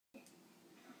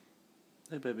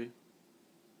Hey, baby.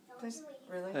 Please,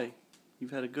 really? Hey,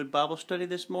 you've had a good Bible study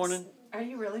this morning? Are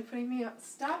you really putting me up?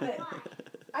 Stop it.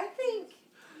 I think.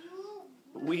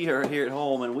 We are here at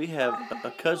home, and we have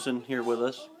a cousin here with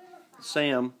us,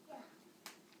 Sam.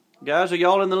 Guys, are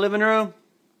y'all in the living room?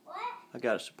 What? I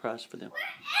got a surprise for them. We're in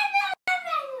the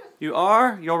living room. You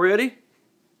are? Y'all ready?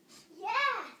 Yeah.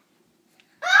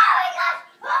 Oh my gosh!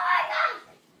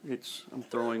 Oh my gosh! I'm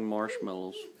throwing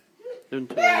marshmallows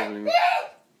into the living room.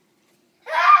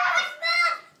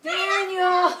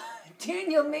 Daniel!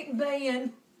 Daniel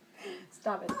McBain.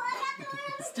 Stop it.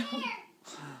 Stop.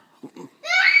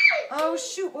 Oh,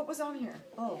 shoot. What was on here?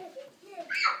 Oh.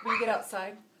 Will you get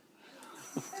outside?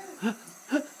 I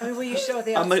mean, will you show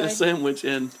the I outside? made a sandwich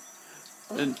and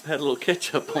had a little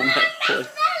ketchup on that plate.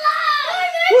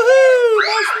 Woohoo!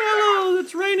 Marshmallows!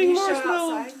 It's raining Will you show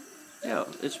marshmallows. outside? Yeah,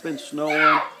 it's been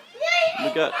snowing.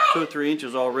 We got 2 or 3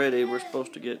 inches already. We're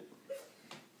supposed to get...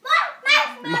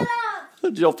 Marshmallows!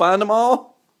 Did y'all find them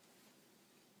all?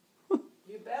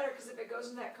 You better, because if it goes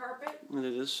in that carpet, And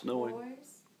it is snowing. boy.